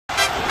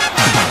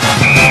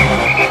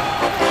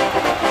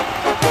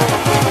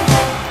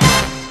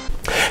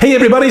Hey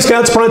everybody,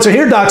 Scott Spreitzer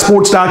here,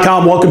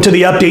 DocSports.com. Welcome to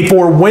the update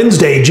for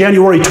Wednesday,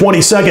 January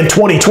 22nd,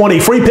 2020.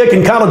 Free pick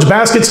in college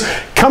baskets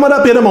coming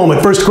up in a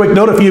moment. First, quick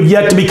note, if you've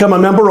yet to become a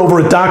member over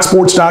at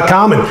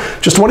DocSports.com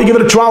and just want to give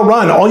it a trial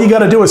run, all you got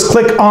to do is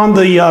click on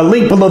the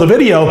link below the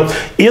video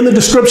in the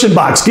description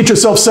box. Get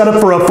yourself set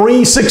up for a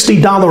free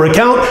 $60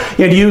 account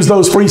and use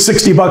those free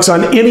 $60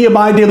 on any of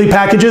my daily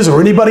packages or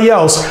anybody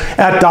else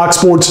at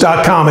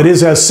DocSports.com. It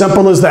is as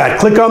simple as that.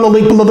 Click on the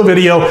link below the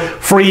video,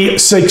 free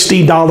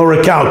 $60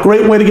 account.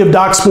 Great way to give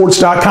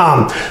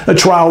DocSports.com a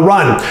trial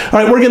run. All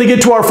right, we're going to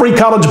get to our free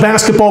college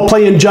basketball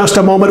play in just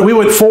a moment. We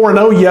went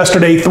 4-0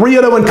 yesterday,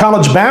 3-0 in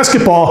college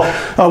basketball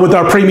with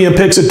our premium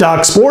picks at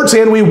Doc Sports,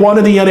 and we won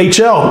in the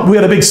NHL. We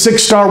had a big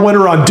 6-star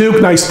winner on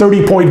Duke, nice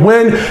 30-point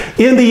win.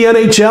 In the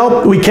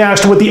NHL, we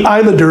cashed with the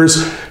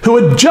Islanders, who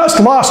had just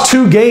lost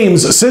 2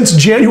 games since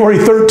January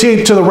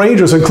 13th to the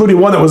Rangers, including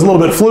one that was a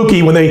little bit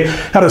fluky when they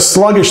had a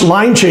sluggish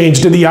line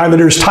change to the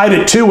Islanders, tied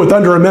at 2 with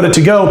under a minute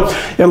to go,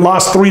 and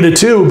lost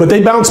 3-2. But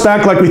they bounced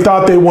back like we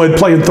thought they would,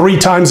 playing 3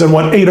 times in,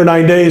 8 or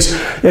 9 days,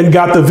 and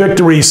got the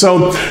victory.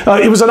 So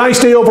it was a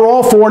nice day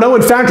overall,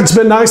 4-0. In fact, it's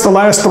been nice the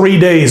last 3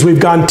 days. We've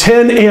gone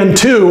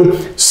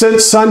 10-2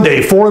 since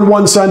Sunday,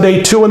 4-1 Sunday,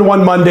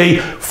 2-1 Monday,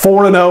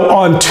 4-0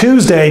 on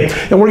Tuesday,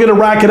 and we're going to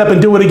rack it up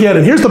and do it again.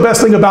 And here's the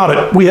best thing about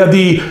it. We had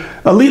the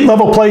elite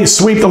level play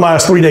sweep the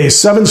last 3 days.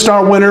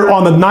 7-star winner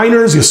on the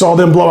Niners. You saw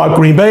them blow out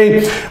Green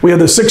Bay. We had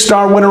the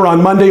 6-star winner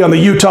on Monday on the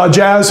Utah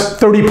Jazz,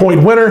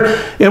 30-point winner.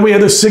 And we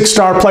had the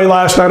 6-star play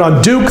last night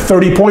on Duke,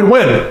 30-point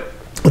win.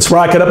 Let's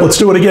rack it up. Let's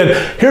do it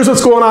again. Here's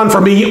what's going on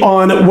for me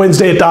on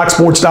Wednesday at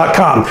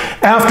DocSports.com.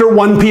 After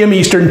 1 p.m.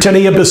 Eastern, 10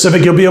 a.m.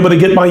 Pacific, you'll be able to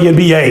get my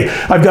NBA.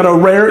 I've got a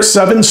rare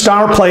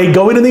 7-star play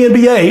going to the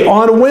NBA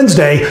on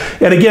Wednesday.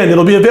 And again,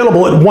 it'll be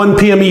available at 1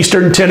 p.m.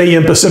 Eastern, 10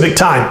 a.m. Pacific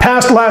time.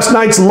 Past last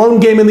night's lone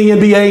game in the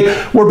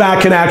NBA, we're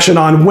back in action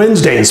on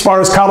Wednesday. As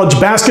far as college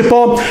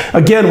basketball,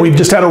 again, we've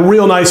just had a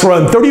real nice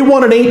run.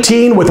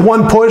 31-18 with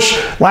 1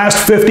 push.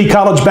 Last 50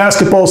 college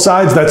basketball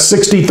sides, that's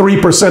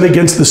 63%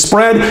 against the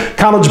spread.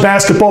 College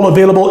basketball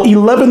available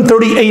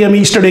 11:30 a.m.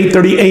 Eastern,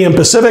 8:30 a.m.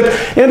 Pacific.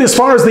 And as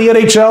far as the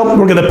NHL,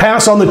 we're going to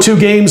pass on the 2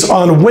 games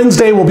on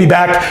Wednesday. We'll be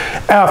back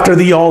after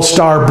the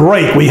All-Star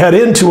break. We head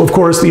into, of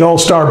course, the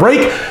All-Star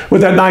break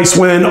with that nice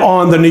win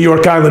on the New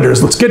York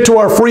Islanders. Let's get to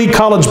our free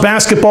college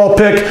basketball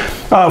pick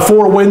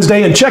for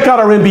Wednesday, and check out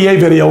our NBA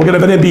video. We're going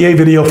to have an NBA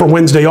video for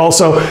Wednesday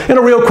also. And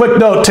a real quick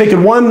note,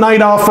 taking 1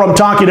 night off from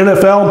talking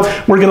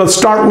NFL, we're going to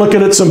start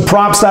looking at some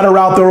props that are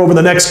out there over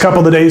the next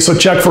couple of days, so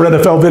check for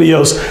NFL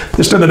videos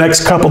just in the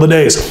next couple of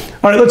days.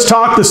 All right, let's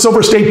talk the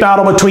Silver State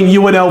battle between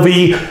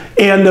UNLV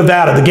and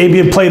Nevada, the game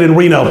being played in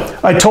Reno.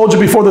 I told you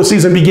before the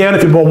season began,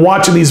 if you've been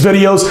watching these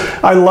videos,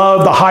 I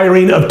love the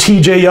hiring of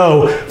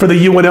TJO for the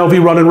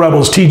UNLV Running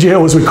Rebels.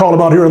 TJO, as we call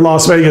him out here in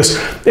Las Vegas.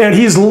 And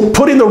he's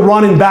putting the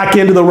running back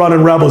into the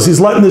Running Rebels. He's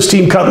letting this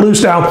team cut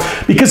loose now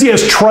because he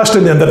has trust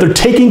in them, that they're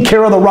taking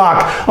care of the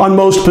rock on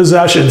most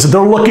possessions.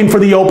 They're looking for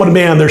the open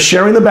man. They're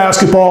sharing the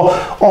basketball,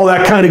 all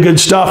that kind of good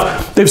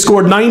stuff. They've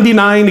scored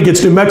 99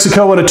 against New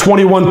Mexico in a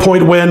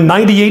 21-point win,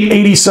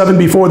 98-87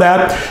 before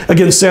that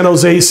against San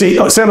Jose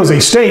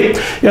State,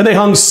 and they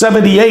hung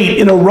 78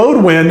 in a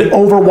road win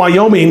over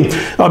Wyoming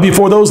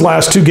before those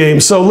last 2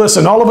 games. So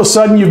listen, all of a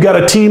sudden you've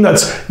got a team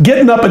that's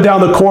getting up and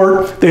down the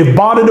court. They've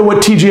bought into what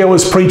TJO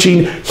is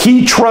preaching.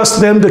 He trusts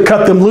them to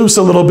cut them loose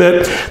a little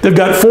bit. They've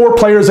got 4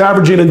 players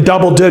averaging in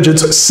double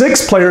digits,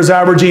 6 players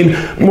averaging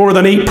more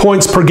than 8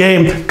 points per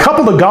game, a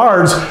couple of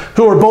guards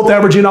who are both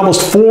averaging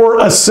almost 4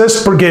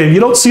 assists per game. You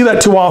don't see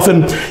that too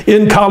often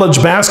in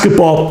college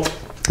basketball.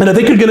 And I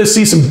think you're going to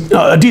see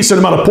a decent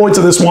amount of points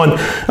in this one.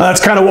 That's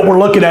kind of what we're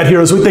looking at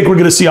here, as we think we're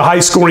going to see a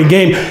high-scoring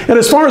game. And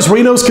as far as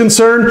Reno's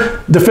concerned,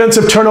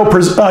 defensive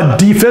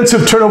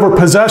turnover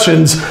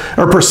possessions,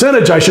 or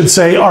percentage, I should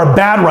say, are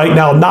bad right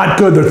now. Not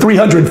good. They're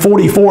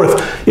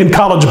 344th in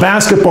college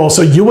basketball.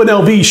 So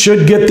UNLV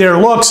should get their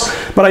looks.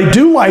 But I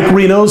do like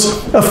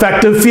Reno's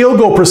effective field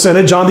goal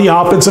percentage on the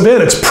offensive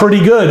end. It's pretty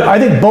good. I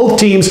think both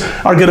teams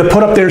are going to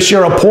put up their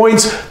share of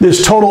points.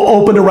 This total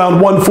opened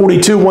around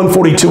 142,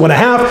 142 and a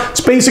half.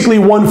 It's basically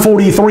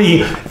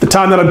 143 at the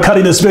time that I'm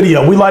cutting this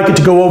video. We like it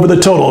to go over the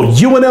total.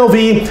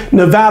 UNLV,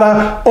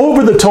 Nevada,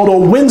 over the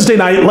total. Wednesday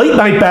night, late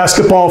night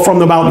basketball from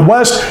the Mountain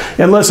West.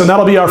 And listen,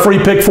 that'll be our free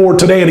pick for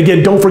today. And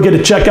again, don't forget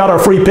to check out our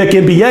free pick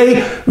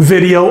NBA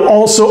video,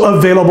 also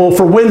available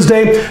for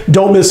Wednesday.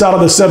 Don't miss out on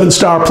the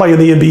 7-star play in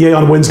the NBA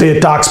on Wednesday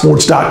at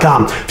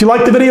DocSports.com. If you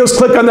like the videos,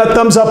 click on that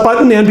thumbs up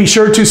button and be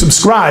sure to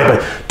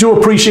subscribe. Do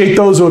appreciate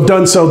those who have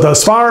done so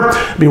thus far.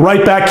 Be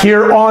right back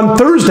here on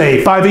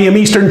Thursday, 5 a.m.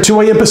 Eastern,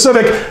 2 a.m. Pacific.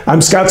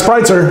 I'm Scott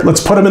Spreitzer.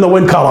 Let's put him in the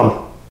win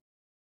column.